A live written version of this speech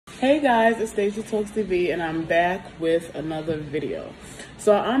Hey guys, it's Stacy Talks TV and I'm back with another video.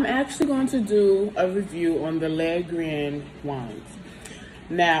 So I'm actually going to do a review on the Le Grand wines.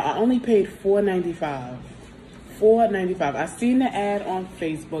 Now, I only paid $4.95. $4.95. I seen the ad on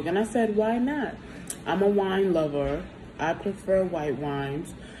Facebook and I said, why not? I'm a wine lover. I prefer white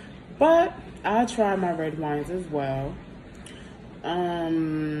wines, but I try my red wines as well.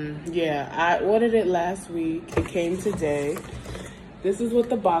 Yeah, I ordered it last week. It came today. This is what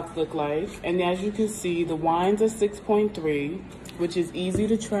the box looked like. And as you can see, the wines are 6.3, which is easy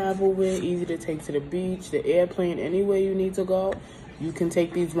to travel with, easy to take to the beach, the airplane, anywhere you need to go. You can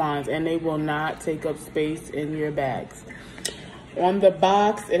take these wines and they will not take up space in your bags. On the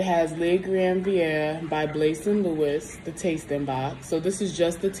box, it has Le Grand Verre by Blaise & Lewis, the tasting box. So this is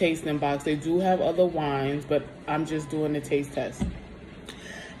just the tasting box. They do have other wines, but I'm just doing the taste test.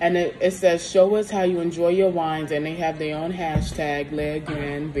 And it says, show us how you enjoy your wines, and they have their own hashtag, Le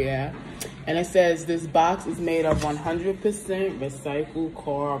Grand Verre. And it says, this box is made of 100% recycled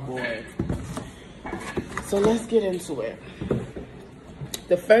cardboard. So let's get into it.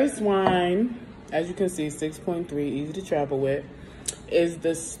 The first wine, as you can see, 6.3, easy to travel with, is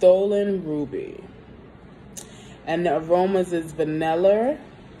the Stolen Ruby. And the aromas is vanilla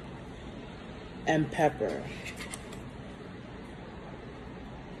and pepper.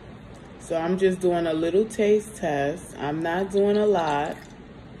 So I'm just doing a little taste test. I'm not doing a lot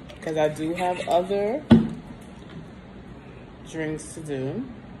because I do have other drinks to do,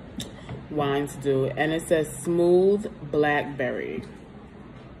 wine to do. And it says smooth blackberry.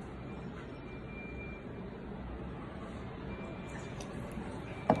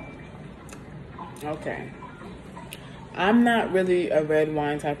 Okay. I'm not really a red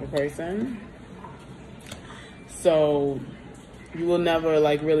wine type of person. So you will never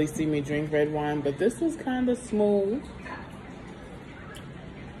like really see me drink red wine, but this is kind of smooth.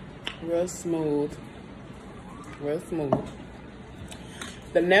 Real smooth. Real smooth.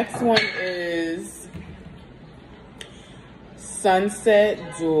 The next one is Sunset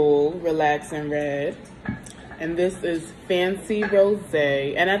Duel Relaxing Red. And this is Fancy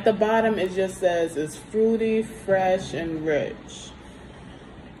Rosé. And at the bottom it just says it's fruity, fresh, and rich.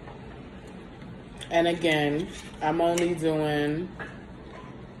 And again, I'm only doing,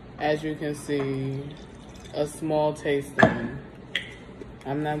 as you can see, a small tasting.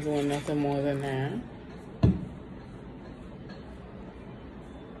 I'm not doing nothing more than that.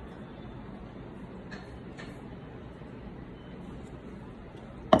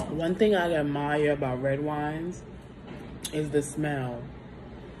 One thing I admire about red wines is the smell.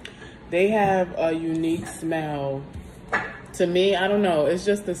 They have a unique smell. To me, I don't know, it's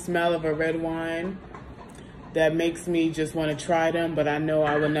just the smell of a red wine that makes me just want to try them, but I know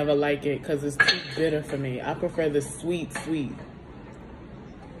I would never like it because it's too bitter for me. I prefer the sweet.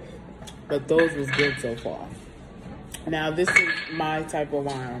 But those was good so far. Now, this is my type of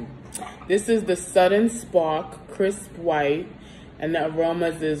wine. This is the Sudden Spark Crisp White, and the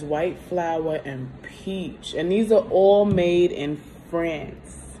aromas is white flower and peach. And these are all made in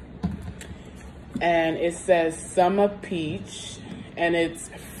France. And it says summer peach, and it's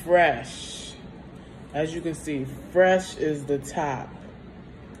fresh. As you can see, fresh is the top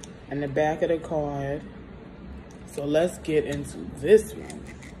and the back of the card. So let's get into this one.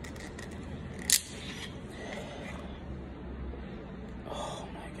 Oh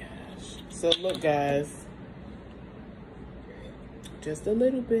my gosh. So look guys, just a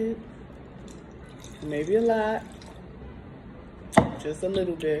little bit, maybe a lot, just a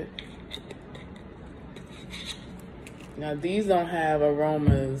little bit. Now these don't have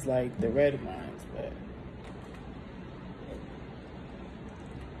aromas like the red wines, but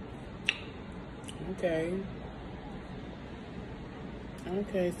okay.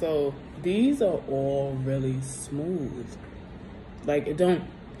 Okay, so these are all really smooth. Like it don't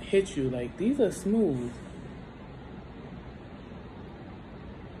hit you, like these are smooth.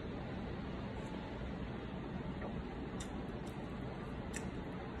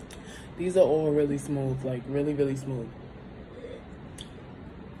 These are all really smooth, like really smooth.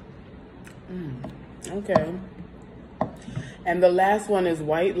 Okay. And the last one is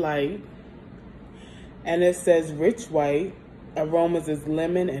White Light. And it says rich white. Aromas is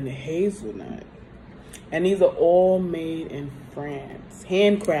lemon and hazelnut. And these are all made in France.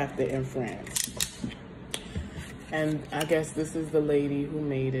 Handcrafted in France. And I guess this is the lady who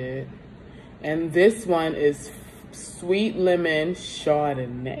made it. And this one is Sweet Lemon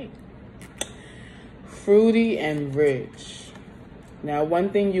Chardonnay. Fruity and rich. Now, one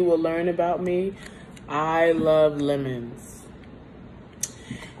thing you will learn about me, I love lemons.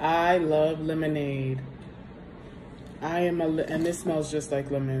 I love lemonade. and this smells just like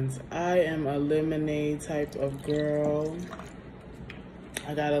lemons. I am a lemonade type of girl.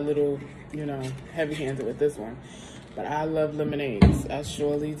 I got a little, you know, heavy-handed with this one. But I love lemonades. I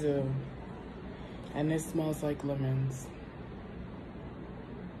surely do. And this smells like lemons.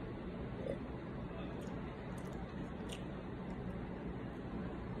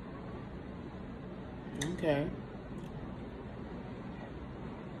 Okay.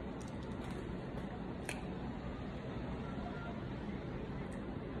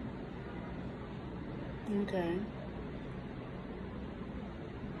 Okay.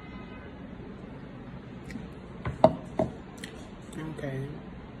 Okay.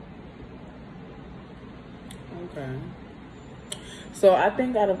 Okay. So I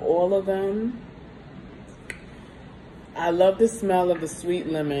think out of all of them, I love the smell of the sweet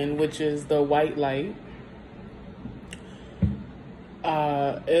lemon, which is the white light.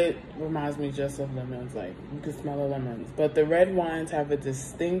 It reminds me just of lemons, like you can smell the lemons. But the red wines have a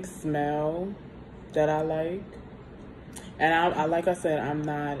distinct smell that I like. And I like I said, I'm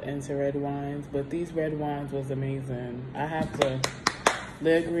not into red wines, but these red wines was amazing. I have to,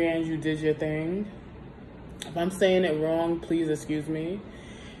 Le Grand, you did your thing. If I'm saying it wrong, please excuse me.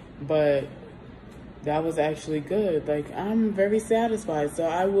 But that was actually good. Like, I'm very satisfied. So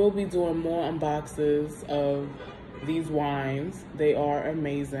I will be doing more unboxes of these wines. They are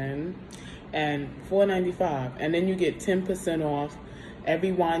amazing. And $4.95. And then you get 10% off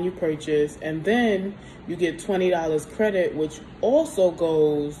every wine you purchase. And then you get $20 credit, which also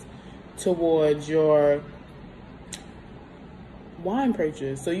goes towards your wine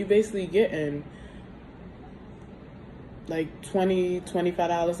purchase. So you basically getting like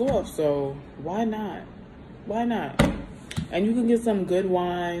 $25 off. So why not? Why not? And you can get some good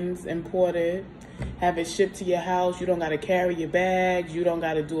wines imported, have it shipped to your house. You don't got to carry your bags. You don't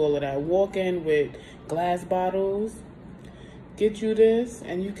got to do all of that walking with glass bottles. Get you this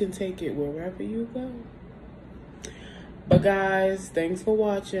and you can take it wherever you go. But guys, thanks for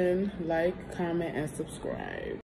watching. Like, comment, and subscribe.